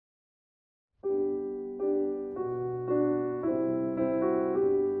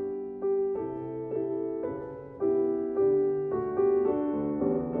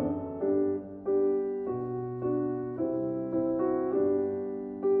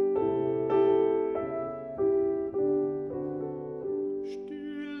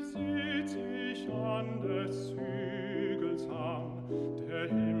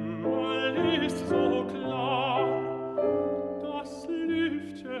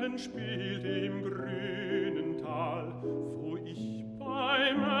Glöckchen spielt im grünen Tal, wo ich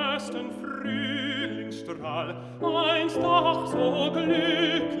beim ersten Frühlingsstrahl einst doch so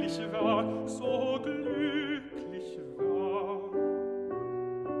glücklich war, so glücklich war.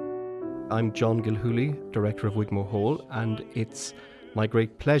 I'm John Gilhooly, Director of Wigmore Hall, and it's my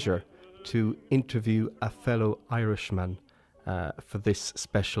great pleasure to interview a fellow Irishman for this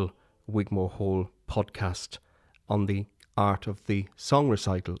special Wigmore Hall podcast on the art of the song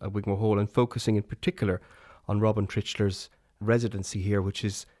recital at Wigmore Hall, and focusing in particular on Robin Tritchler's residency here, which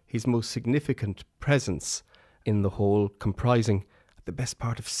is his most significant presence in the hall, comprising the best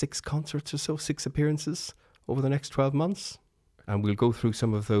part of 6 concerts or so, 6 appearances over the next 12 months. And we'll go through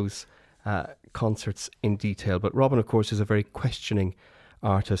some of those concerts in detail. But Robin, of course, is a very questioning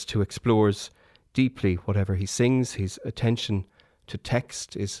artist who explores deeply whatever he sings. His attention to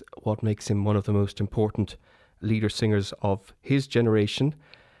text is what makes him one of the most important leader singers of his generation,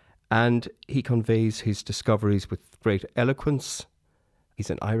 and he conveys his discoveries with great eloquence. He's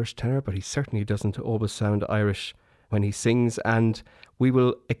an Irish tenor, but he certainly doesn't always sound Irish when he sings, and we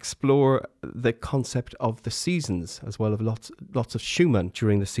will explore the concept of the seasons as well as lots of Schumann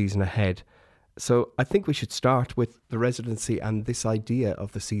during the season ahead. So I think we should start with the residency and this idea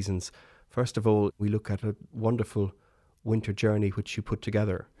of the seasons. First of all, we look at a wonderful winter journey which you put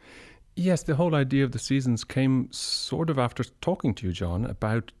together. Yes, the whole idea of the seasons came sort of after talking to you, John,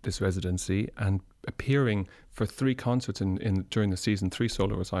 about this residency and appearing for 3 concerts in during the season, 3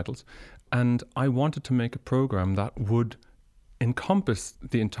 solo recitals. And I wanted to make a program that would encompass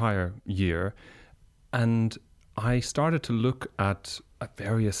the entire year. And I started to look at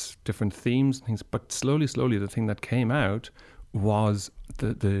various different themes and things, but slowly, the thing that came out was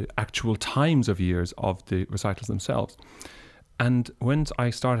the actual times of years of the recitals themselves. And when I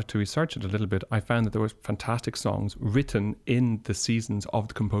started to research it a little bit, I found that there were fantastic songs written in the seasons of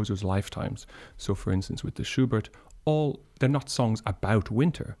the composer's lifetimes. So, for instance, with the Schubert, they're not songs about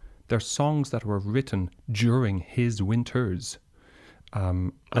winter. They're songs that were written during his winters.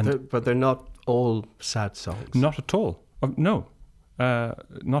 But they're not all sad songs. Not at all. No,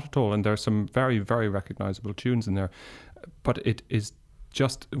 not at all. And there are some very, very recognizable tunes in there. But it is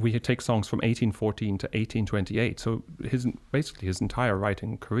just, we take songs from 1814 to 1828. So basically his entire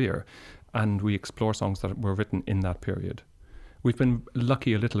writing career. And we explore songs that were written in that period. We've been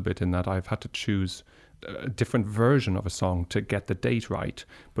lucky a little bit in that I've had to choose a different version of a song to get the date right.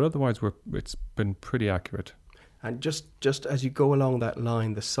 But otherwise, it's been pretty accurate. And just as you go along that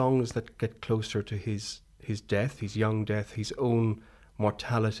line, the songs that get closer to his death, his young death, his own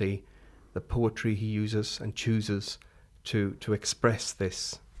mortality, the poetry he uses and chooses to express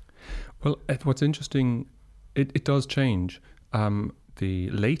this. Well, what's interesting, it does change. The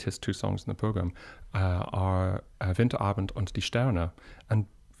latest 2 songs in the program are Winterabend und die Sterne. And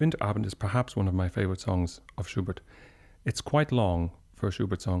Winterabend is perhaps one of my favorite songs of Schubert. It's quite long for a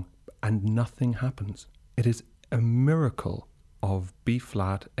Schubert song, and nothing happens. It is a miracle of B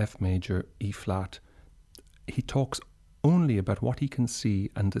flat, F major, E flat. He talks only about what he can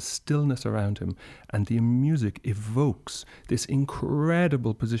see and the stillness around him, and the music evokes this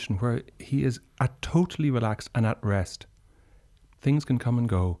incredible position where he is totally relaxed and at rest. Things can come and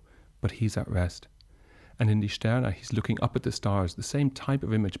go, but he's at rest. And in Die Sterne, he's looking up at the stars, the same type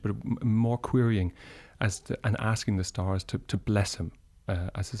of image, but more querying and asking the stars to bless him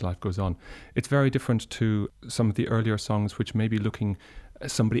as his life goes on. It's very different to some of the earlier songs, which may be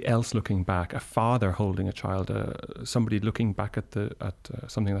somebody else looking back, a father holding a child, somebody looking back at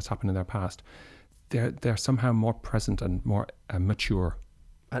something that's happened in their past. They're somehow more present and more mature.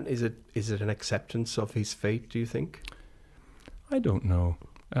 And is it an acceptance of his fate, do you think? I don't know.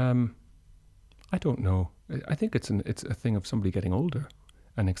 I don't know. I think it's a thing of somebody getting older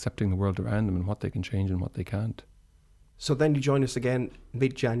and accepting the world around them and what they can change and what they can't. So then you join us again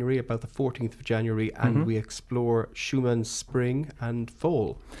mid-January, about the 14th of January, and we explore Schumann's Spring and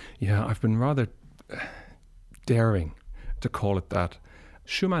Fall. Yeah, I've been rather daring to call it that.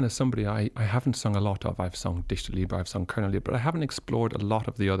 Schumann is somebody I haven't sung a lot of. I've sung Dichter Liebe, I've sung Körnerliebe, but I haven't explored a lot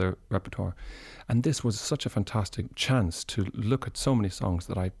of the other repertoire. And this was such a fantastic chance to look at so many songs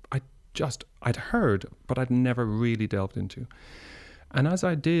that I'd heard, but I'd never really delved into. And as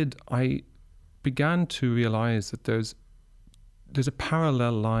I did, I began to realize that there's a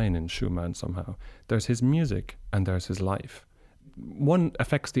parallel line in Schumann somehow. There's his music and there's his life. One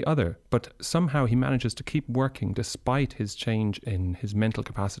affects the other, but somehow he manages to keep working despite his change in his mental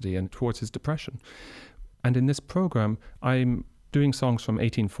capacity and towards his depression. And in this program, I'm doing songs from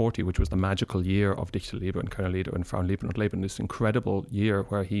 1840, which was the magical year of Dichter Liebe and Körnerliebe and Frauenliebe und Leben, this incredible year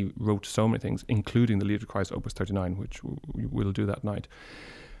where he wrote so many things, including the Liederkreis Opus 39, which we'll do that night.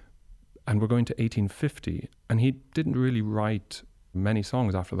 And we're going to 1850, and he didn't really write many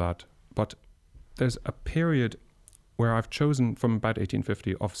songs after that, but there's a period where I've chosen from about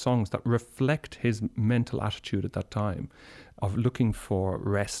 1850 of songs that reflect his mental attitude at that time, of looking for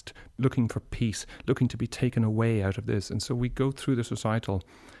rest, looking for peace, looking to be taken away out of this. And so we go through this recital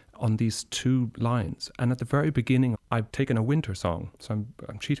on these two lines. And at the very beginning, I've taken a winter song. So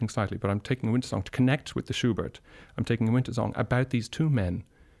I'm cheating slightly, but I'm taking a winter song to connect with the Schubert. I'm taking a winter song about these two men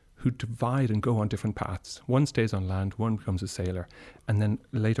who divide and go on different paths. One stays on land, one becomes a sailor. And then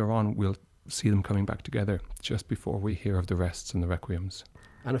later on, we'll see them coming back together just before we hear of the rests and the requiems.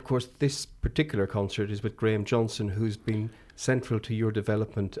 And of course, this particular concert is with Graham Johnson, who's been central to your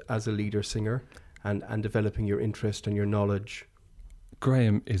development as a leader singer and developing your interest and your knowledge.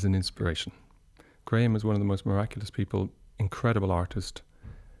 Graham is an inspiration. Graham is one of the most miraculous people, incredible artist,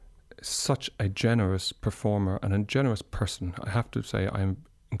 such a generous performer and a generous person. I have to say I'm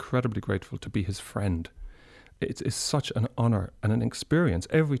incredibly grateful to be his friend. It's such an honor and an experience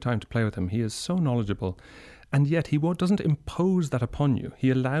every time to play with him. He is so knowledgeable, and yet he doesn't impose that upon you. He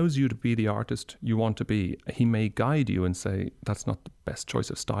allows you to be the artist you want to be. He may guide you and say, that's not the best choice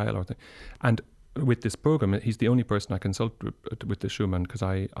of style or thing. And with this program, he's the only person I consult with the Schumann, because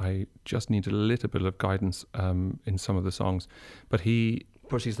I just need a little bit of guidance in some of the songs. But of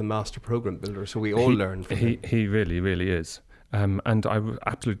course, he's the master program builder, so we all learn from him. He really, really is. And I was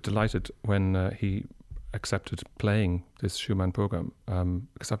absolutely delighted when he accepted playing this Schumann program,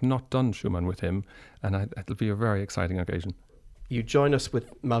 because I've not done Schumann with him, and it'll be a very exciting occasion. You join us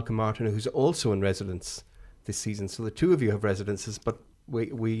with Malcolm Martin, who's also in residence this season. So the two of you have residences, but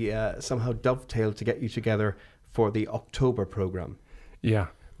we somehow dovetailed to get you together for the October program. Yeah,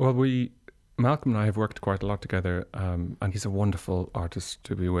 well, Malcolm and I have worked quite a lot together, and he's a wonderful artist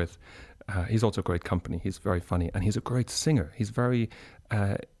to be with. He's also great company. He's very funny, and he's a great singer. He's very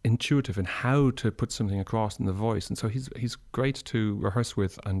intuitive in how to put something across in the voice, and so he's great to rehearse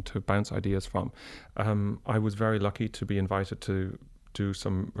with and to bounce ideas from. I was very lucky to be invited to do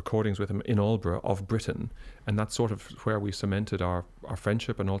some recordings with him in Aldeburgh of Britain, and that's sort of where we cemented our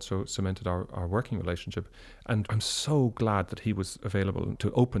friendship and also cemented our working relationship. And I'm so glad that he was available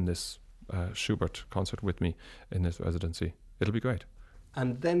to open this Schubert concert with me in this residency. It'll be great.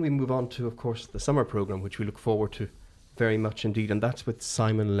 And then we move on to, of course, the summer programme, which we look forward to very much indeed, and that's with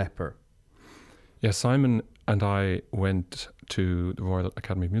Simon Lepper. Yeah, Simon and I went to the Royal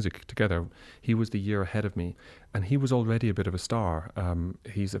Academy of Music together. He was the year ahead of me, and he was already a bit of a star.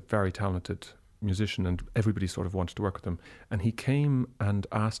 He's a very talented musician, and everybody sort of wanted to work with him. And he came and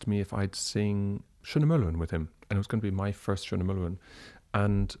asked me if I'd sing Shunnamullen with him, and it was going to be my first Shunnamullen.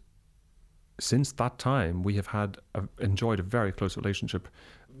 And since that time, we have enjoyed a very close relationship,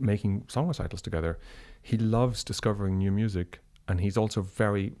 making song recitals together. He loves discovering new music, and he's also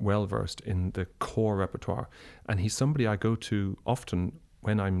very well versed in the core repertoire. And he's somebody I go to often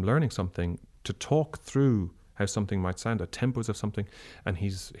when I'm learning something to talk through how something might sound, the tempos of something. And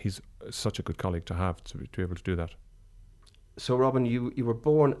he's such a good colleague to have to be able to do that. So, Robin, you were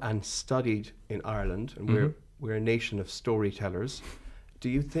born and studied in Ireland, and we're a nation of storytellers. Do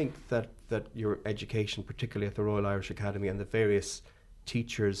you think that your education, particularly at the Royal Irish Academy, and the various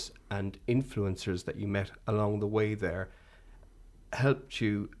teachers and influencers that you met along the way there helped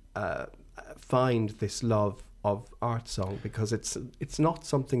you find this love of art song? Because it's not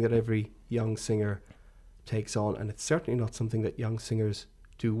something that every young singer takes on, and it's certainly not something that young singers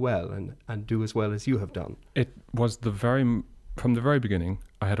do well and do as well as you have done. It was from the very beginning.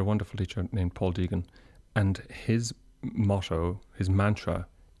 I had a wonderful teacher named Paul Deegan, and his motto, his mantra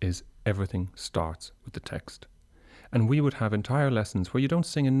is everything starts with the text. And we would have entire lessons where you don't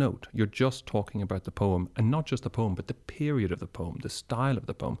sing a note, you're just talking about the poem, and not just the poem, but the period of the poem, the style of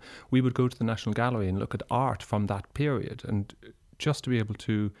the poem. We would go to the National Gallery and look at art from that period, and just to be able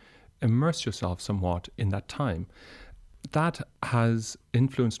to immerse yourself somewhat in that time. That has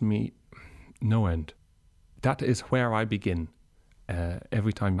influenced me no end. That is where I begin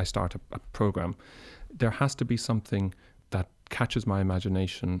every time I start a program. There has to be something that catches my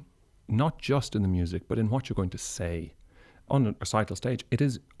imagination, not just in the music, but in what you're going to say. On a recital stage, it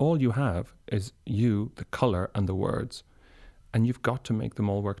is all you have is you, the colour and the words, and you've got to make them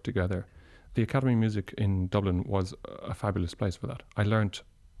all work together. The Academy of Music in Dublin was a fabulous place for that. I learnt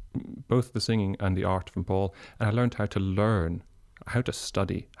both the singing and the art from Paul, and I learnt how to learn, how to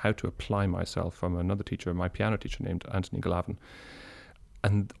study, how to apply myself from another teacher, my piano teacher named Anthony Glavin.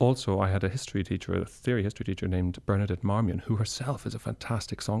 And also I had a theory history teacher named Bernadette Marmion, who herself is a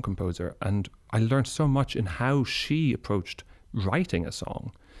fantastic song composer. And I learned so much in how she approached writing a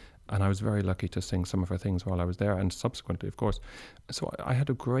song. And I was very lucky to sing some of her things while I was there, and subsequently, of course. So I had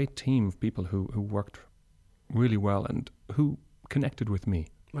a great team of people who worked really well and who connected with me.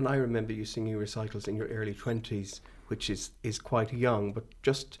 And I remember you singing recitals in your early 20s, which is quite young, but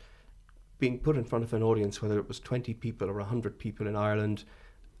just being put in front of an audience, whether it was 20 people or 100 people in Ireland,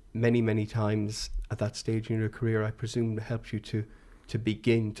 many, many times at that stage in your career, I presume helped you to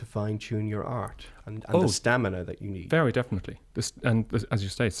begin to fine-tune your art and the stamina that you need. Very definitely. As you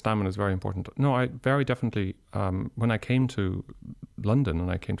say, stamina is very important. No, I very definitely, when I came to London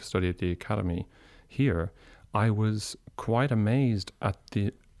and I came to study at the academy here, I was quite amazed at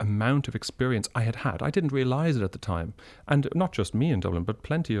the amount of experience I had had. I didn't realise it at the time. And not just me in Dublin, but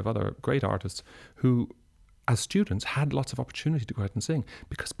plenty of other great artists who, as students, had lots of opportunity to go out and sing,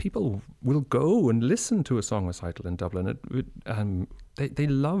 because people will go and listen to a song recital in Dublin. They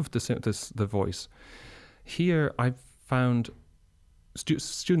love the voice. Here, I found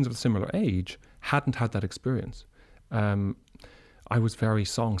students of a similar age hadn't had that experience. I was very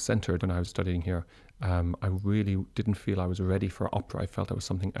song-centred when I was studying here. I really didn't feel I was ready for opera. I felt I was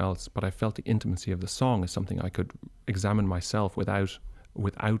something else, but I felt the intimacy of the song is something I could examine myself without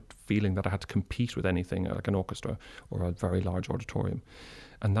feeling that I had to compete with anything like an orchestra or a very large auditorium.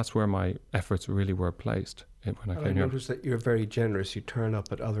 And that's where my efforts really were placed when I came here. I noticed that you're very generous. You turn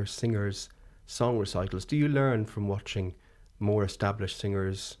up at other singers' song recitals. Do you learn from watching more established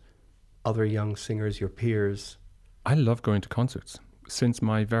singers, other young singers, your peers? I love going to concerts. Since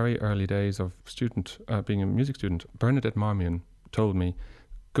my very early days of being a music student, Bernadette Marmion told me,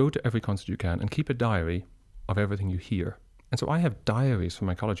 go to every concert you can and keep a diary of everything you hear. And so I have diaries from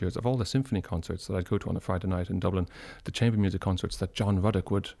my college years of all the symphony concerts that I'd go to on a Friday night in Dublin, the chamber music concerts that John Ruddock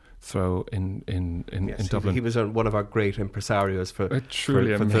would throw in Dublin. He was one of our great impresarios for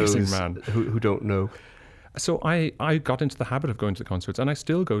amazing those man who don't know. So I got into the habit of going to the concerts, and I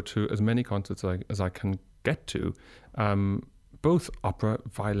still go to as many concerts as I can get to, both opera,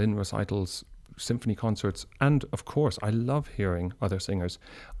 violin recitals, symphony concerts, and of course I love hearing other singers,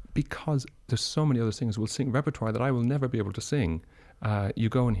 because there's so many other singers who will sing repertoire that I will never be able to sing. You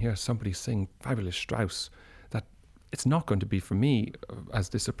go and hear somebody sing fabulous Strauss, that it's not going to be for me as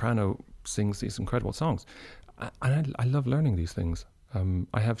the soprano sings these incredible songs. And I love learning these things.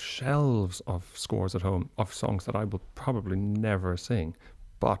 I have shelves of scores at home of songs that I will probably never sing,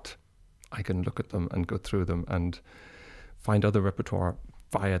 but I can look at them and go through them and find other repertoire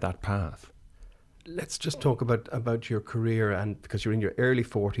via that path. Let's just talk about your career, and because you're in your early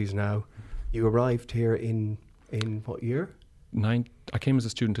 40s now. You arrived here in what year? I came as a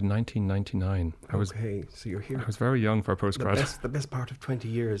student in 1999. So you're here. I was very young for a postgrad. The best part of 20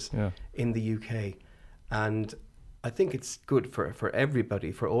 years in the UK. And I think it's good for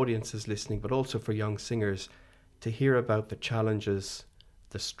everybody, for audiences listening, but also for young singers, to hear about the challenges,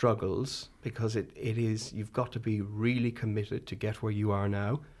 the struggles, because it is, you've got to be really committed to get where you are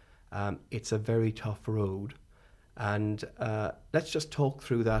now. It's a very tough road, and let's just talk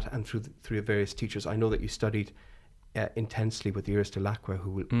through that and through your various teachers. I know that you studied intensely with Iris de Lacqua,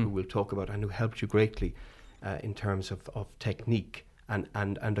 who we'll talk about, and who helped you greatly in terms of technique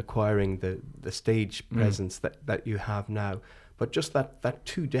and acquiring the stage presence that you have now. But just that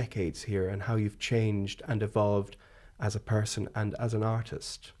 2 decades here, and how you've changed and evolved as a person and as an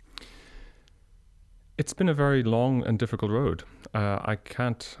artist. It's been a very long and difficult road.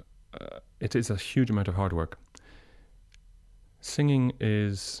 It is a huge amount of hard work. Singing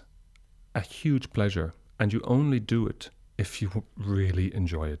is a huge pleasure, and you only do it if you really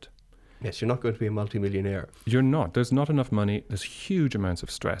enjoy it. Yes, you're not going to be a multimillionaire. You're not. There's not enough money. There's huge amounts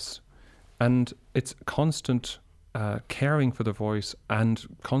of stress. And it's constant caring for the voice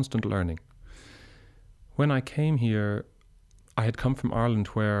and constant learning. When I came here, I had come from Ireland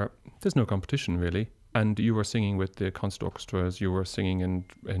where there's no competition really. And you were singing with the concert orchestras, you were singing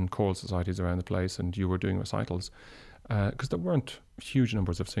in choral societies around the place, and you were doing recitals, because there weren't huge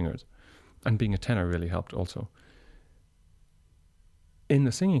numbers of singers. And being a tenor really helped also. In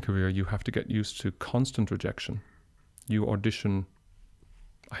the singing career, you have to get used to constant rejection. You audition,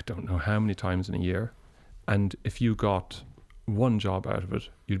 I don't know how many times in a year, and if you got one job out of it,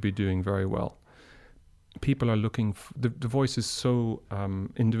 you'd be doing very well. People are looking the voice is so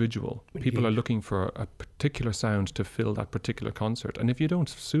individual. People are looking for a particular sound to fill that particular concert, and if you don't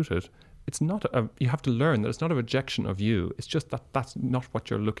suit it, it's not you have to learn that it's not a rejection of you. It's just that's not what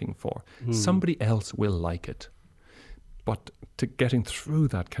you're looking for. Somebody else will like it, but getting through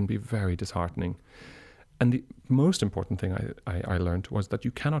that can be very disheartening. And the most important thing I learned was that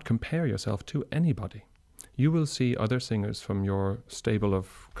you cannot compare yourself to anybody. You will see other singers from your stable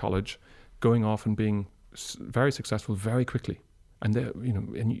of college going off and being very successful very quickly, and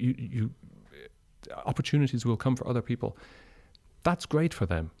you opportunities will come for other people. That's great for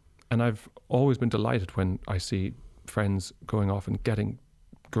them. And I've always been delighted when I see friends going off and getting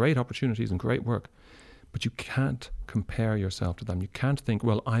great opportunities and great work. But you can't compare yourself to them. You can't think,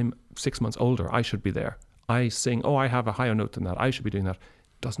 well, I'm 6 months older, I should be there. I sing, I have a higher note than that, I should be doing that.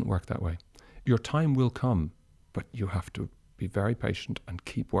 It doesn't work that way. Your time will come, but you have to be very patient and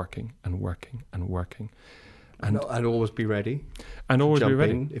keep working and working and working. And always be ready. And always be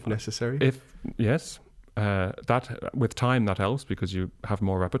ready. If necessary. Yes. That with time that helps, because you have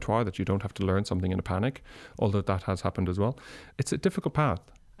more repertoire, that you don't have to learn something in a panic, although that has happened as well. It's a difficult path.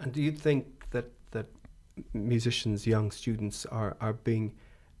 And do you think that musicians, young students, are being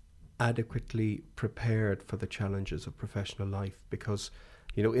adequately prepared for the challenges of professional life? Because,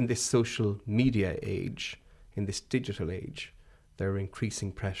 in this social media age, in this digital age, there are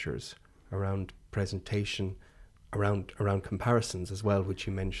increasing pressures around presentation, around comparisons as well, which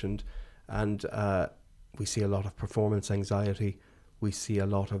you mentioned, and we see a lot of performance anxiety. We see a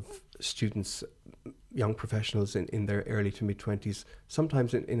lot of students, young professionals in their early to mid-20s,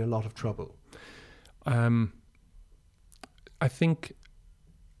 sometimes in a lot of trouble. I think,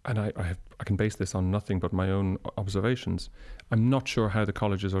 and I can base this on nothing but my own observations, I'm not sure how the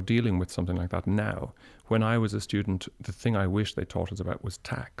colleges are dealing with something like that now. When I was a student, the thing I wish they taught us about was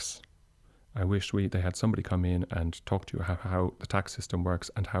tax. I wish they had somebody come in and talk to you how the tax system works,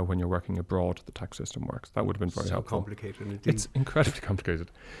 and how when you're working abroad the tax system works. That would have been very helpful. So complicated indeed. It's incredibly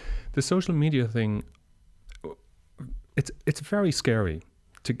complicated. The social media thing, it's very scary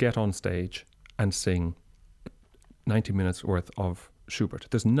to get on stage and sing 90 minutes worth of Schubert.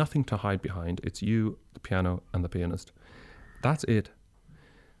 There's nothing to hide behind. It's you, the piano, and the pianist. That's it.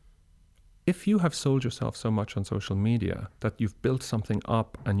 If you have sold yourself so much on social media that you've built something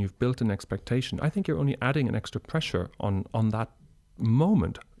up and you've built an expectation, I think you're only adding an extra pressure on that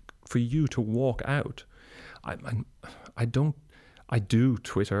moment for you to walk out. I do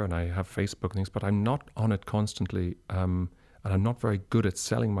Twitter and I have Facebook and things, but I'm not on it constantly, and I'm not very good at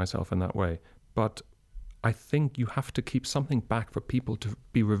selling myself in that way. But I think you have to keep something back for people to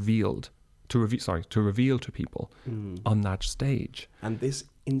be revealed, to reveal to people on that stage. And this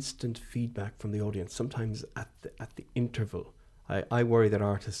instant feedback from the audience, sometimes at the interval. I worry that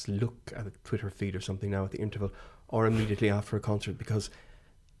artists look at a Twitter feed or something now at the interval or immediately after a concert, because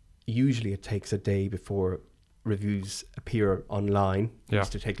usually it takes a day before reviews appear online. It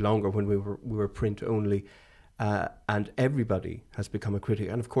used to take longer when we were print only. And everybody has become a critic.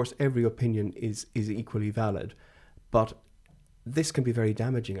 And of course, every opinion is equally valid. But this can be very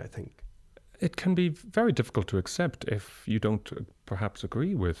damaging, I think. It can be very difficult to accept if you don't perhaps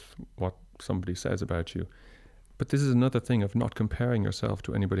agree with what somebody says about you. But this is another thing of not comparing yourself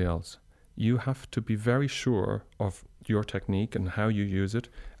to anybody else. You have to be very sure of your technique and how you use it.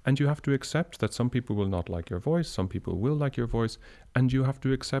 And you have to accept that some people will not like your voice, some people will like your voice. And you have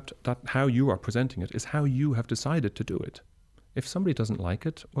to accept that how you are presenting it is how you have decided to do it. If somebody doesn't like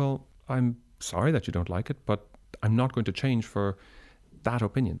it, well, I'm sorry that you don't like it, but I'm not going to change for that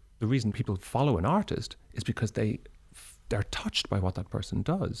opinion. The reason people follow an artist is because they're touched by what that person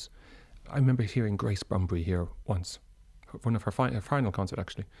does. I remember hearing Grace Brumbry here once, one of her final concert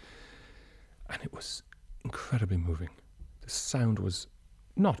actually, and it was incredibly moving. The sound was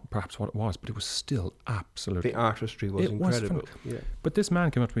not perhaps what it was, but it was still absolutely... The artistry was incredible. Yeah. But this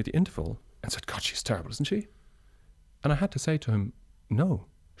man came up to me at the interval and said, God, she's terrible, isn't she? And I had to say to him, no,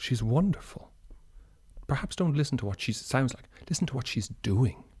 she's wonderful. Perhaps don't listen to what she sounds like. Listen to what she's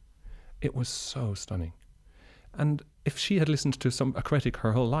doing. It was so stunning. And if she had listened to a critic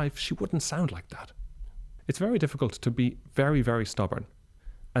her whole life, she wouldn't sound like that. It's very difficult to be very, very stubborn.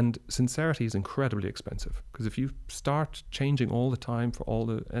 And sincerity is incredibly expensive, because if you start changing all the time for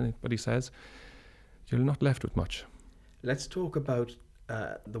anybody says, you're not left with much. Let's talk about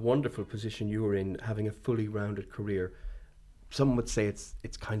the wonderful position you were in, having a fully rounded career. Some would say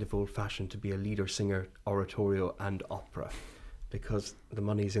it's kind of old-fashioned to be a leader, singer, oratorio and opera, because the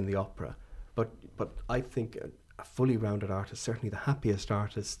money's in the opera. But I think a fully rounded artist, certainly the happiest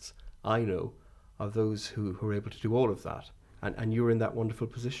artists I know, are those who are able to do all of that. And you're in that wonderful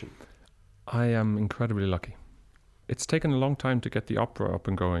position. I am incredibly lucky. It's taken a long time to get the opera up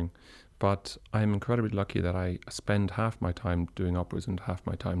and going, but I'm incredibly lucky that I spend half my time doing operas and half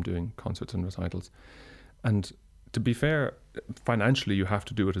my time doing concerts and recitals. And to be fair, financially you have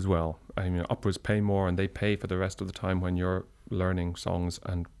to do it as well. I mean, operas pay more and they pay for the rest of the time when you're learning songs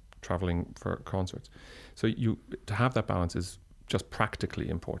and traveling for concerts. So to have that balance is just practically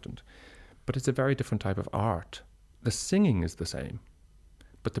important. But it's a very different type of art. The singing is the same,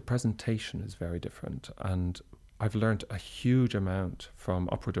 but the presentation is very different. And I've learned a huge amount from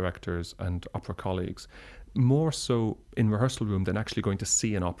opera directors and opera colleagues, more so in rehearsal room than actually going to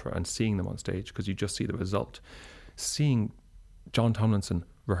see an opera and seeing them on stage, because you just see the result. Seeing John Tomlinson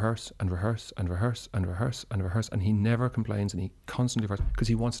rehearse and rehearse and rehearse and rehearse and rehearse, and he never complains, and he constantly rehearses because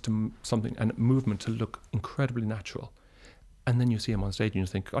he wants something and movement to look incredibly natural. And then you see him on stage and you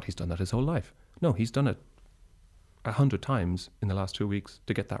think, God, he's done that his whole life. No, he's done it 100 times in the last 2 weeks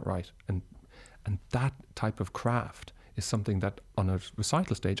to get that right. And that type of craft is something that on a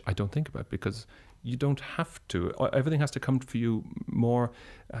recital stage I don't think about, because you don't have to. Everything has to come for you more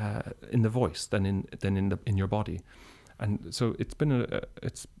in the voice than in your body. And so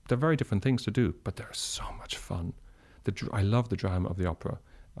they're very different things to do, but they're so much fun. I love the drama of the opera.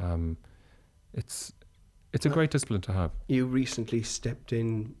 It's a great discipline to have. You recently stepped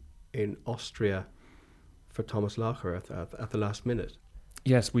in Austria for Thomas Lacher at the last minute.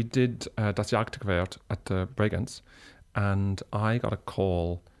 Yes, we did Das Jagdgewehr at the Bregenz, and I got a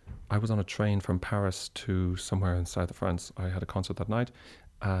call. I was on a train from Paris to somewhere in south of France. I had a concert that night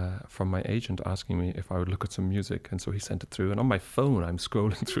from my agent asking me if I would look at some music, and so he sent it through. And on my phone, I'm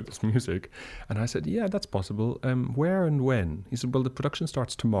scrolling through this music, and I said, "Yeah, that's possible. Where and when?" He said, "Well, the production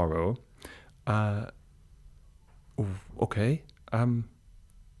starts tomorrow." Okay, and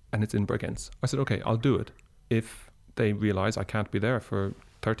it's in Bregenz. I said, "Okay, I'll do it if they realize I can't be there for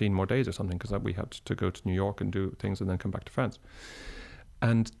 13 more days or something, because we had to go to New York and do things and then come back to France."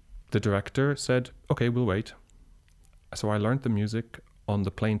 And the director said, "Okay, we'll wait." So I learned the music on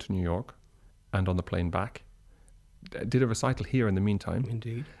the plane to New York and on the plane back. Did a recital here in the meantime.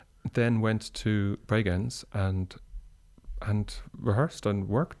 Indeed. Then went to Bregenz and rehearsed and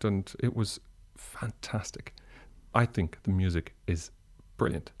worked, and it was fantastic. I think the music is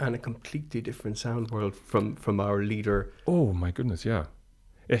brilliant. And a completely different sound world from our leader. Oh my goodness, yeah.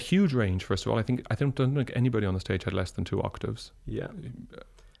 A huge range, first of all. I don't think anybody on the stage had less than 2 octaves. Yeah.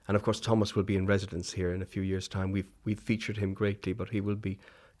 And of course, Thomas will be in residence here in a few years' time. We've featured him greatly, but he will be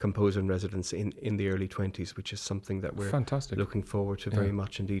composer in residence in the early 20s, which is something that we're fantastic. Looking forward to very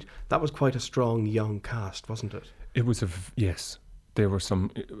much indeed. That was quite a strong young cast, wasn't it? It was yes. There were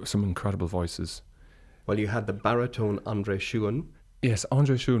some incredible voices. Well, you had the baritone André Schuon. Yes,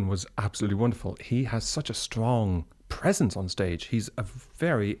 André Schuon was absolutely wonderful. He has such a strong presence on stage. He's a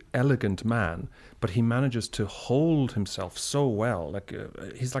very elegant man, but he manages to hold himself so well. Like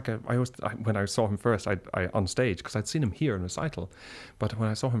he's like when I saw him first I on stage, because I'd seen him here in recital, but when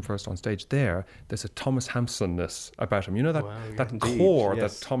I saw him first on stage there's a Thomas Hampson-ness about him. You know that core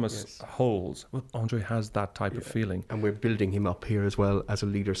that Thomas holds. Well, André has that type of feeling. And we're building him up here as well as a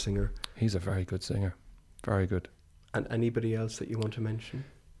leader singer. He's a very good singer. Very good. And anybody else that you want to mention?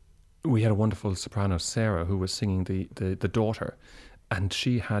 We had a wonderful soprano, Sarah, who was singing the daughter, and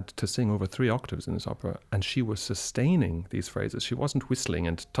she had to sing over 3 octaves in this opera, and she was sustaining these phrases. She wasn't whistling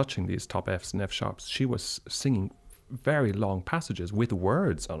and touching these top Fs and F sharps. She was singing very long passages with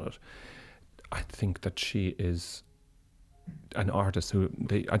words on it. I think that she is an artist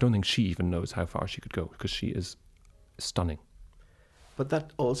I don't think she even knows how far she could go, because she is stunning. But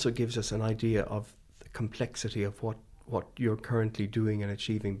that also gives us an idea of the complexity of what you're currently doing and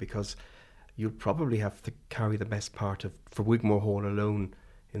achieving, because you'll probably have to carry the best part for Wigmore Hall alone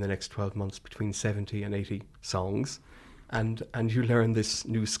in the next 12 months between 70 and 80 songs, and you learn this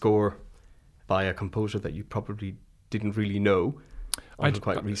new score by a composer that you probably didn't really know until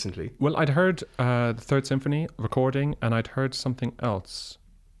quite recently. Well, I'd heard the Third Symphony recording, and I'd heard something else.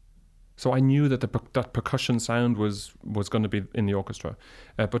 So I knew that that percussion sound was going to be in the orchestra.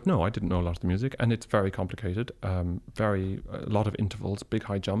 But no, I didn't know a lot of the music, and it's very complicated, a lot of intervals, big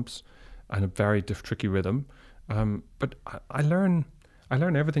high jumps, and a very tricky rhythm. But I learn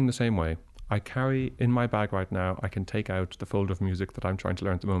everything the same way. I carry in my bag right now, I can take out the folder of music that I'm trying to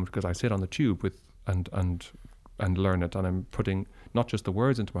learn at the moment, because I sit on the tube and learn it, and I'm putting not just the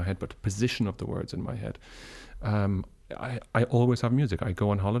words into my head, but the position of the words in my head. I always have music. I go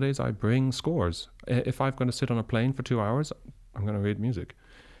on holidays, I bring scores. If I'm going to sit on a plane for 2 hours, I'm going to read music.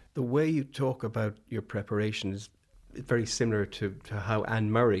 The way you talk about your preparation is very similar to how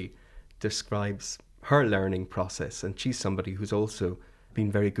Anne Murray describes her learning process, and she's somebody who's also been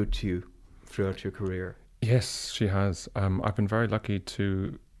very good to you throughout your career. Yes, she has. I've been very lucky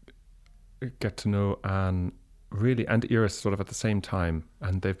to get to know Anne really, and Iris sort of at the same time,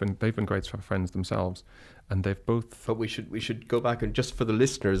 and they've been great friends themselves, and they've both. But we should go back, and just for the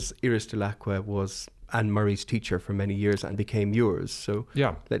listeners, Iris Delacroix was Anne Murray's teacher for many years and became yours. So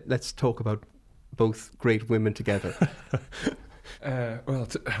yeah, let's talk about both great women together.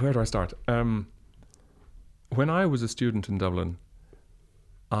 Where do I start? When I was a student in Dublin,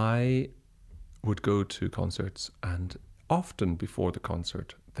 I would go to concerts, and often before the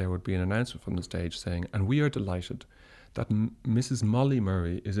concert there would be an announcement from the stage saying, and we are delighted that Mrs. Molly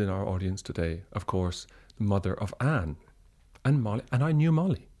Murray is in our audience today. Of course, the mother of Anne and Molly. And I knew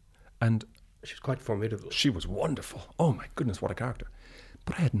Molly. And she was quite formidable. She was wonderful. Oh my goodness, what a character.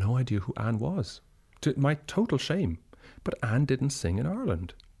 But I had no idea who Anne was, to my total shame. But Anne didn't sing in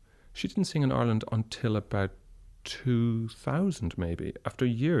Ireland. She didn't sing in Ireland until about 2000 maybe, after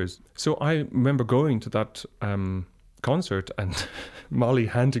years. So I remember going to that concert and Molly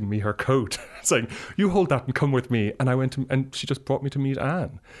handing me her coat saying, you hold that and come with me. And I went to, and she just brought me to meet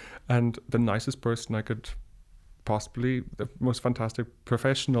Anne, and the nicest person I could possibly, the most fantastic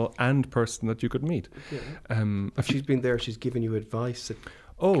professional and person that you could meet. She's been there, she's given you advice at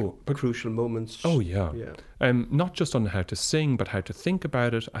crucial moments. Oh yeah. Not just on how to sing, but how to think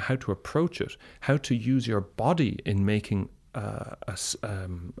about it, how to approach it, how to use your body in making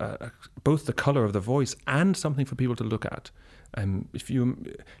both the colour of the voice and something for people to look at. And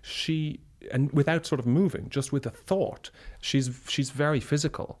without sort of moving, just with a thought, she's very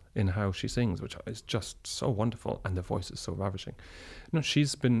physical in how she sings, which is just so wonderful, and the voice is so ravishing. No,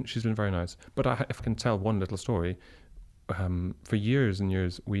 she's been very nice. But if I can tell one little story, for years and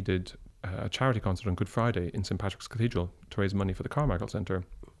years we did a charity concert on Good Friday in St. Patrick's Cathedral to raise money for the Carmichael Centre.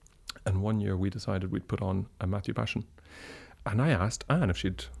 And one year we decided we'd put on a Matthew Passion. And I asked Anne if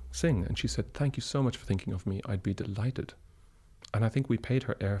she'd sing, and she said, thank you so much for thinking of me. I'd be delighted. And I think we paid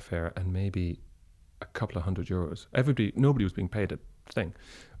her airfare and maybe a couple of €100. Nobody was being paid a thing.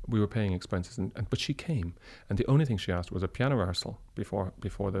 We were paying expenses, but she came. And the only thing she asked was a piano rehearsal before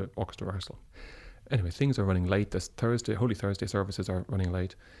the orchestra rehearsal. Anyway, things are running late. This Holy Thursday services are running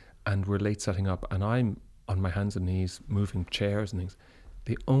late, and we're late setting up. And I'm on my hands and knees moving chairs and things.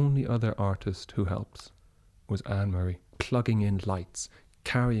 The only other artist who helps was Anne Murray, plugging in lights,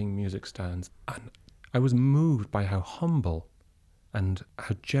 carrying music stands. And I was moved by how humble and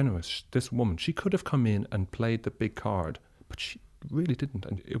how generous this woman. She could have come in and played the big card, but she really didn't.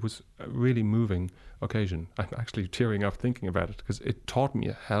 And it was a really moving occasion. I'm actually tearing up thinking about it because it taught me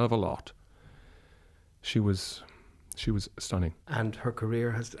a hell of a lot. She was stunning. And her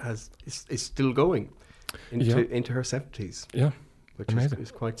career is still going into her 70s. Yeah. Which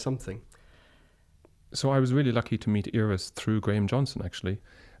is quite something. So I was really lucky to meet Iris through Graham Johnson, actually,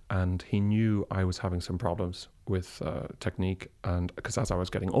 and he knew I was having some problems with technique, and because as I was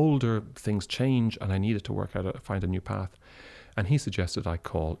getting older, things change, and I needed to find a new path, and he suggested I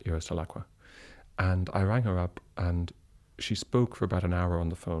call Iris Delacroix, and I rang her up, and she spoke for about an hour on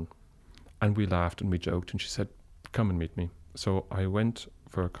the phone, and we laughed and we joked, and she said, "Come and meet me." So I went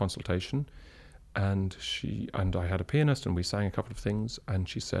for a consultation. And I had a pianist, and we sang a couple of things, and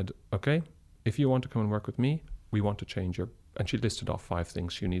she said, "Okay, if you want to come and work with me, we want to change your..." And she listed off 5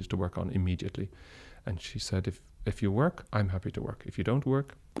 things she needed to work on immediately. And she said, if you work, I'm happy to work. If you don't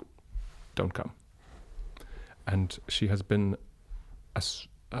work, don't come. And she has been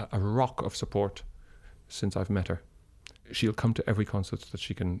a rock of support since I've met her. She'll come to every concert that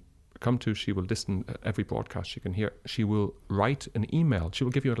she can come to. She will listen to every broadcast she can hear. She will write an email. She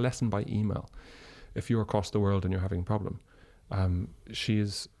will give you a lesson by email if you're across the world and you're having a problem. She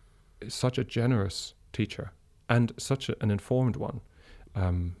is such a generous teacher and such an informed one.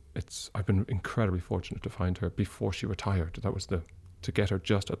 I've been incredibly fortunate to find her before she retired. To get her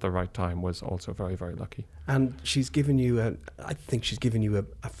just at the right time was also very, very lucky. And she's given you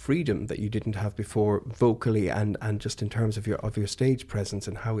a freedom that you didn't have before, vocally and just in terms of your stage presence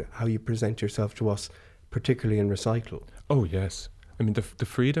and how you present yourself to us, particularly in recital. Oh yes, I mean the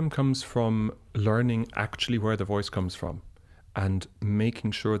freedom comes from learning actually where the voice comes from, and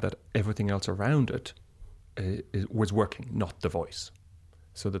making sure that everything else around it was working, not the voice,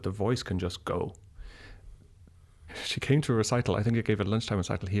 so that the voice can just go. She came to a recital, I think I gave a lunchtime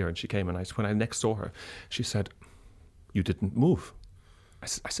recital here, and she came, and when I next saw her, she said, "You didn't move." I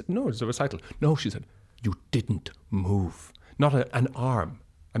said, "No, it's a recital." "No," she said, "you didn't move. Not an arm."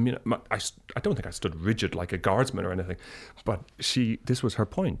 I mean, I don't think I stood rigid like a guardsman or anything, but this was her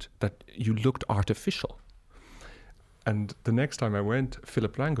point, that you looked artificial. And the next time I went,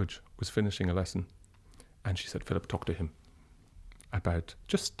 Philip Language was finishing a lesson, and she said, "Philip, talk to him about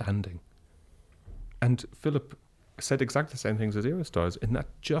just standing." And Philip said exactly the same things as Iris does, in that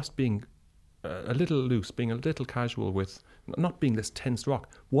just being a little loose, being a little casual, with not being this tense rock.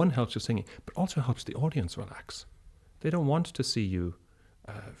 One, helps your singing, but also helps the audience relax. They don't want to see you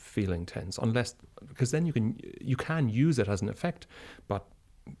feeling tense, because then you can use it as an effect, but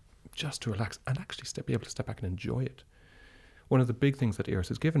just to relax and actually be able to step back and enjoy it. One of the big things that Iris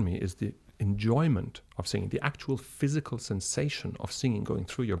has given me is the enjoyment of singing. The actual physical sensation of singing going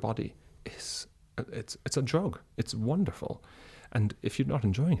through your body is it's a drug. It's wonderful. And if you're not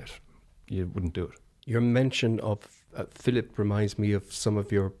enjoying it, you wouldn't do it. Your mention of Philip reminds me of some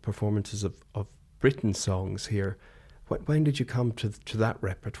of your performances of Britain songs here. When did you come to that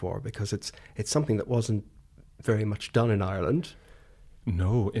repertoire? Because it's something that wasn't very much done in Ireland.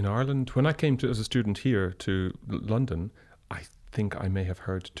 No, in Ireland, when I came as a student here to London, I think I may have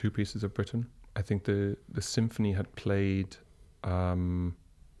heard 2 pieces of Britain. I think the symphony had played, they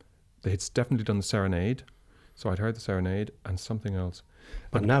had definitely done the Serenade. So I'd heard the Serenade and something else.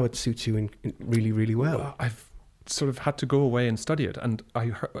 But now it suits you in really, really well. I've sort of had to go away and study it. And I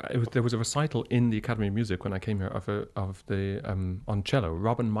heard, there was a recital in the Academy of Music when I came here of the on cello.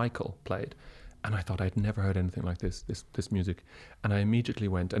 Robin Michael played. And I thought I'd never heard anything like this music. And I immediately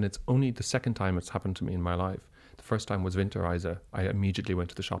went, and it's only the second time it's happened to me in my life. The first time was Winterreise. I immediately went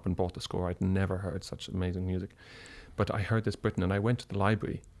to the shop and bought the score. I'd never heard such amazing music. But I heard this Britain, and I went to the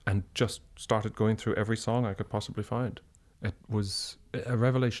library and just started going through every song I could possibly find. It was a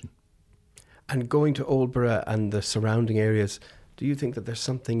revelation. And going to Oldborough and the surrounding areas, do you think that there's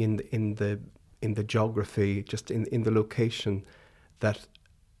something in the geography, just in the location, that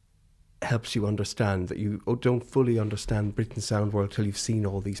helps you understand, that you don't fully understand Britain's sound world till you've seen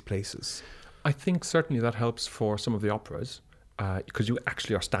all these places? I think certainly that helps for some of the operas, because you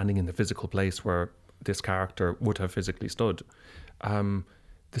actually are standing in the physical place where this character would have physically stood.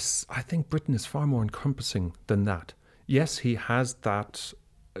 I think Britain is far more encompassing than that. Yes, he has that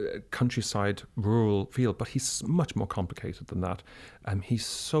countryside, rural feel, but he's much more complicated than that. He's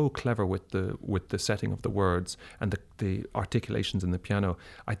so clever with the setting of the words and the articulations in the piano.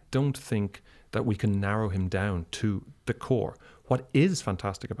 I don't think that we can narrow him down to the core. What is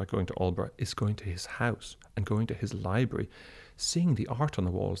fantastic about going to Oldborough is going to his house and going to his library, seeing the art on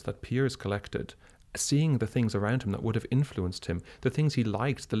the walls that Piers collected, seeing the things around him that would have influenced him, the things he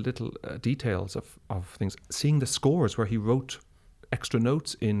liked, the little details of things, seeing the scores where he wrote extra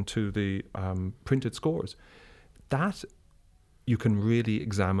notes into the printed scores. That you can really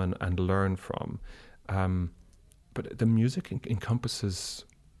examine and learn from. But the music encompasses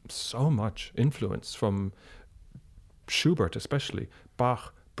so much influence, from Schubert especially,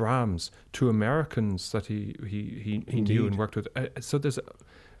 Bach, Brahms, to Americans that he knew and worked with. So there's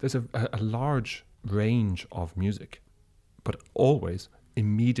a large range of music, but always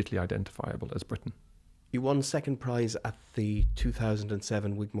immediately identifiable as Britain. You won second prize at the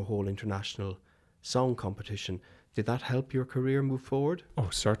 2007 Wigmore Hall International Song Competition. Did that help your career move forward? Oh,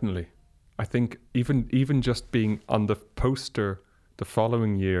 certainly. I think even just being on the poster the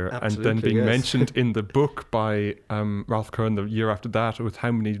following year, and then being mentioned in the book by Ralph Curran the year after that, with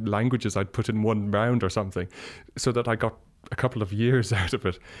how many languages I'd put in one round or something, so that I got a couple of years out of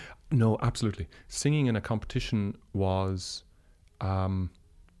it. No, absolutely. Singing in a competition was,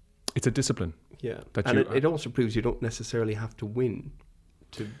 it's a discipline. Yeah, and it also proves you don't necessarily have to win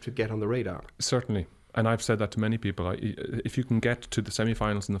to get on the radar. Certainly. And I've said that to many people. If you can get to the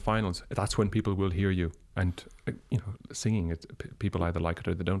semi-finals and the finals, that's when people will hear you. And singing, people either like it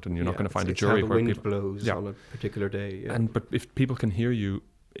or they don't, and you're not going to find a jury how the where wind people blows on a particular day. Yeah. But if people can hear you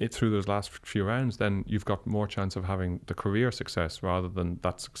through those last few rounds, then you've got more chance of having the career success rather than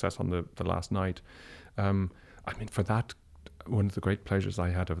that success on the last night. For that, one of the great pleasures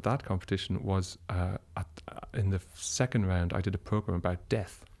I had of that competition was in the second round, I did a program about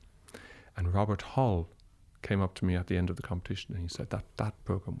death. And Robert Hull came up to me at the end of the competition and he said that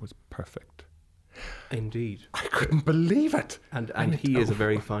program was perfect. Indeed. I couldn't believe it. And he is a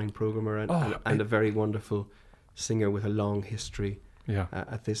very fine programmer and a very wonderful singer with a long history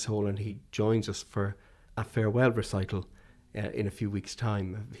at this hall. And he joins us for a farewell recital in a few weeks'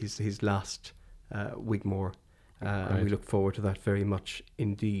 time, his last Wigmore. And we look forward to that very much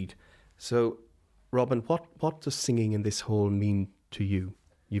indeed. So, Robin, what does singing in this hall mean to you?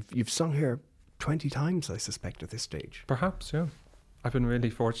 You've sung here 20 times, I suspect, at this stage. Perhaps, yeah. I've been really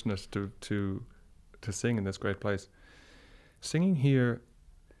fortunate to sing in this great place. Singing here,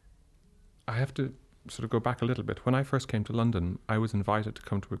 I have to sort of go back a little bit. When I first came to London, I was invited to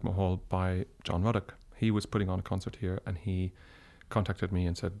come to Wigmore Hall by John Ruddock. He was putting on a concert here, and he contacted me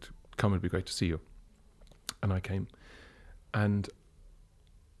and said, "Come, it'd be great to see you." And I came. And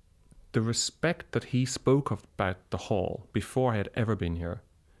the respect that he spoke of about the hall before I had ever been here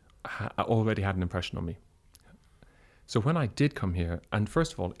already had an impression on me. So when I did come here, and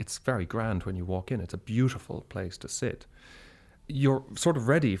first of all, it's very grand when you walk in. It's a beautiful place to sit. You're sort of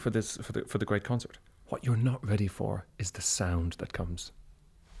ready for this, for the great concert. What you're not ready for is the sound that comes.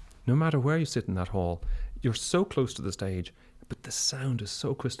 No matter where you sit in that hall, you're so close to the stage, but the sound is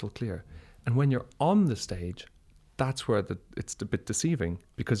so crystal clear. And when you're on the stage, that's where it's a bit deceiving,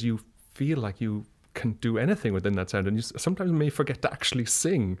 because you feel like you can do anything within that sound, and you sometimes may forget to actually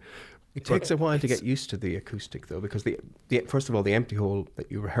sing. It takes a while to get used to the acoustic, though, because the first of all, the empty hall that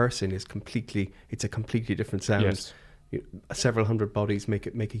you rehearse in is it's a completely different sound. Yes. Several hundred bodies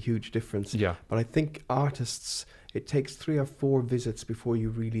make a huge difference. Yeah. But I think artists, it takes 3 or 4 visits before you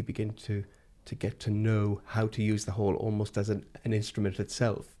really begin to get to know how to use the hall almost as an instrument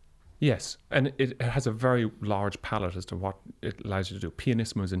itself. Yes, and it has a very large palette as to what it allows you to do.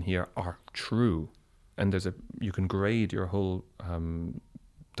 Pianismos in here are true, and you can grade your whole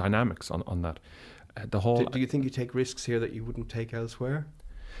dynamics on that. The whole. Do you think you take risks here that you wouldn't take elsewhere?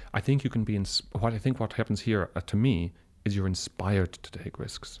 I think you can be. What happens here to me is you're inspired to take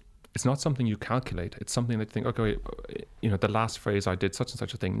risks. It's not something you calculate. It's something that you think, okay, the last phrase I did such and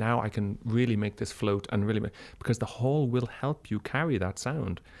such a thing. Now I can really make this float and because the hall will help you carry that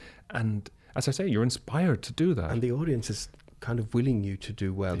sound. And as I say, you're inspired to do that. And the audience is kind of willing you to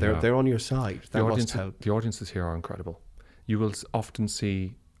do well. They're on your side. That must help. The audiences here are incredible. You will often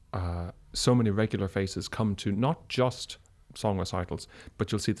see so many regular faces come to not just song recitals,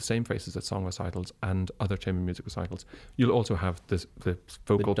 but you'll see the same faces at song recitals and other chamber music recitals. You'll also have the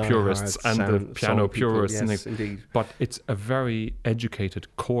vocal purists and the piano purists. Yes, indeed. But it's a very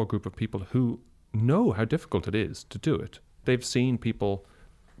educated core group of people who know how difficult it is to do it. They've seen people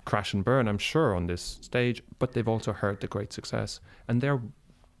crash and burn, I'm sure, on this stage, but they've also heard the great success, and they're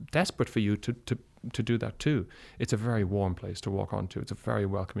desperate for you to do that too. It's a very warm place to walk onto. It's a very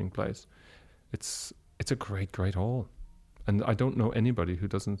welcoming place. It's a great, great hall. And I don't know anybody who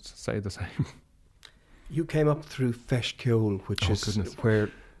doesn't say the same. You came up through Feis Ceoil, which is where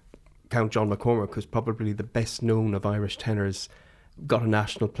Count John McCormack, who's probably the best known of Irish tenors, got a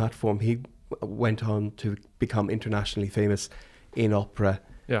national platform. He went on to become internationally famous in opera,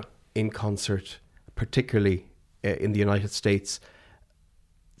 in concert, particularly in the United States.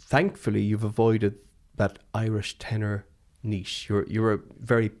 Thankfully, you've avoided that Irish tenor niche. You're a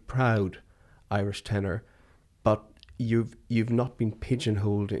very proud Irish tenor, but you've not been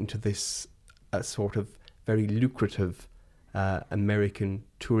pigeonholed into this sort of very lucrative American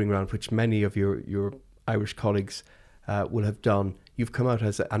touring round, which many of your Irish colleagues will have done. You've come out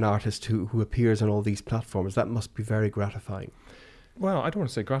as an artist who appears on all these platforms. That must be very gratifying. Well, I don't want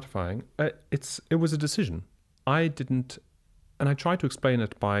to say gratifying. It was a decision. I didn't, and I tried to explain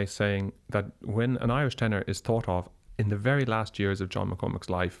it by saying that when an Irish tenor is thought of, in the very last years of John McCormack's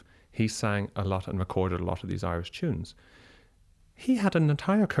life, he sang a lot and recorded a lot of these Irish tunes. He had an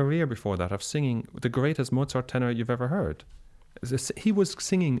entire career before that of singing the greatest Mozart tenor you've ever heard. He was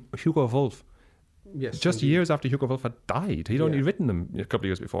singing Hugo Wolf. Yes, just indeed. Years after Hugo Wolf had died. He'd only written them a couple of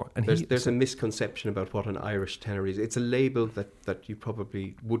years before. And there's a misconception about what an Irish tenor is. It's a label that you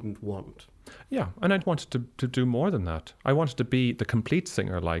probably wouldn't want. Yeah, and I'd wanted to do more than that. I wanted to be the complete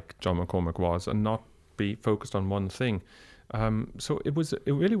singer like John McCormack was and not be focused on one thing. So it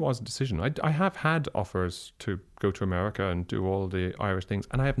really was a decision. I have had offers to go to America and do all the Irish things,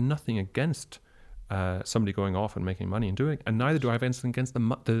 and I have nothing against somebody going off and making money and doing it, and neither do I have anything against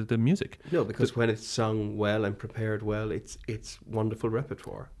the music. No, because when it's sung well and prepared well, it's wonderful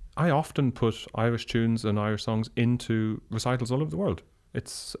repertoire. I often put Irish tunes and Irish songs into recitals all over the world.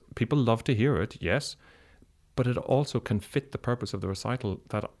 People love to hear it, yes, but it also can fit the purpose of the recital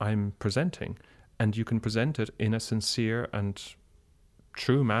that I'm presenting. And you can present it in a sincere and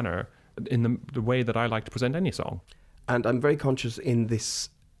true manner in the way that I like to present any song. And I'm very conscious in this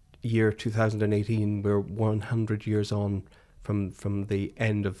year 2018, we're 100 years on from the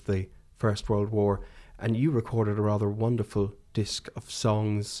end of the First World War, and you recorded a rather wonderful disc of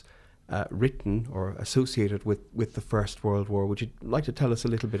songs written or associated with the First World War. Would you like to tell us a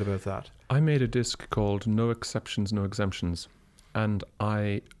little bit about that? I made a disc called No Exceptions, No Exemptions, and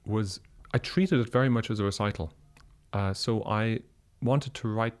I treated it very much as a recital. So I wanted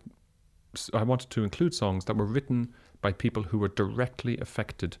to include songs that were written by people who were directly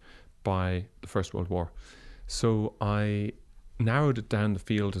affected by the First World War. So I narrowed it down the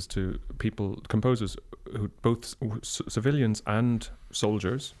field as to composers who both civilians and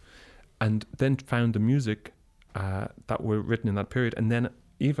soldiers, and then found the music that were written in that period. And then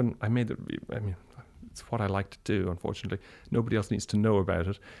even it's what I like to do, unfortunately. Nobody else needs to know about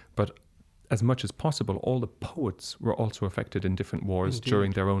it. But as much as possible, all the poets were also affected in different wars. Indeed.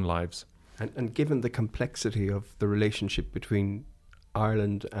 During their own lives. And given the complexity of the relationship between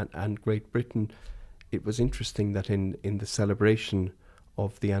Ireland and Great Britain, it was interesting that in the celebration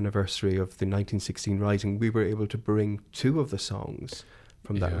of the anniversary of the 1916 Rising, we were able to bring 2 of the songs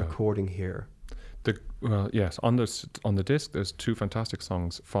from that recording here. Yes, on the disc there's 2 fantastic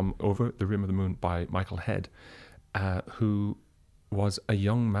songs from Over the Rim of the Moon by Michael Head, who was a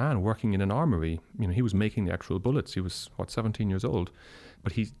young man working in an armory. You know, he was making the actual bullets. He was, 17 years old.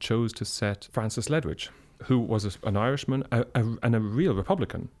 But he chose to set Francis Ledwidge, who was an Irishman and a real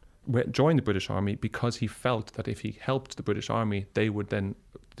Republican, joined the British Army because he felt that if he helped the British Army, they would then,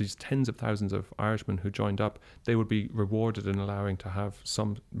 these tens of thousands of Irishmen who joined up, they would be rewarded in allowing to have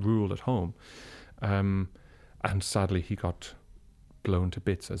some rule at home. And sadly, he got blown to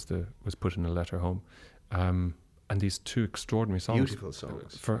bits, as was put in a letter home. And these two extraordinary songs. Beautiful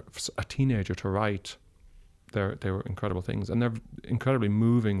songs. For a teenager to write, they were incredible things. And they're incredibly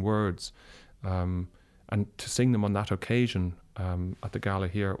moving words. And to sing them on that occasion at the gala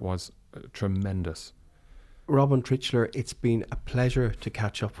here was tremendous. Robin Tritchler, it's been a pleasure to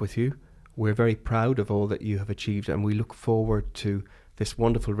catch up with you. We're very proud of all that you have achieved, and we look forward to this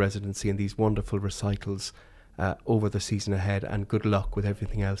wonderful residency and these wonderful recitals over the season ahead, and good luck with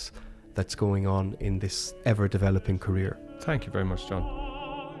everything else that's going on in this ever-developing career. Thank you very much, John.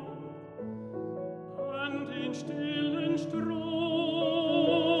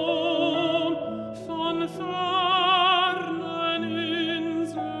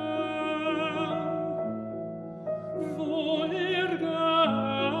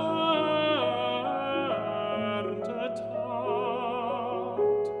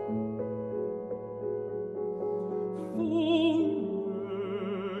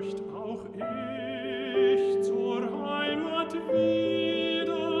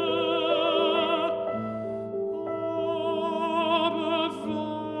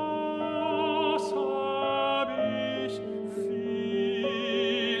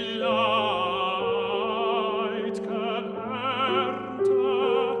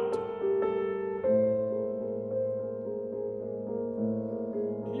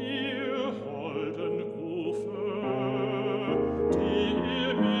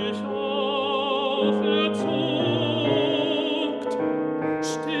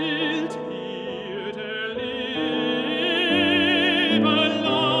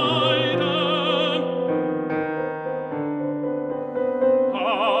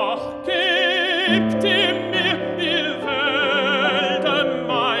 Gib dir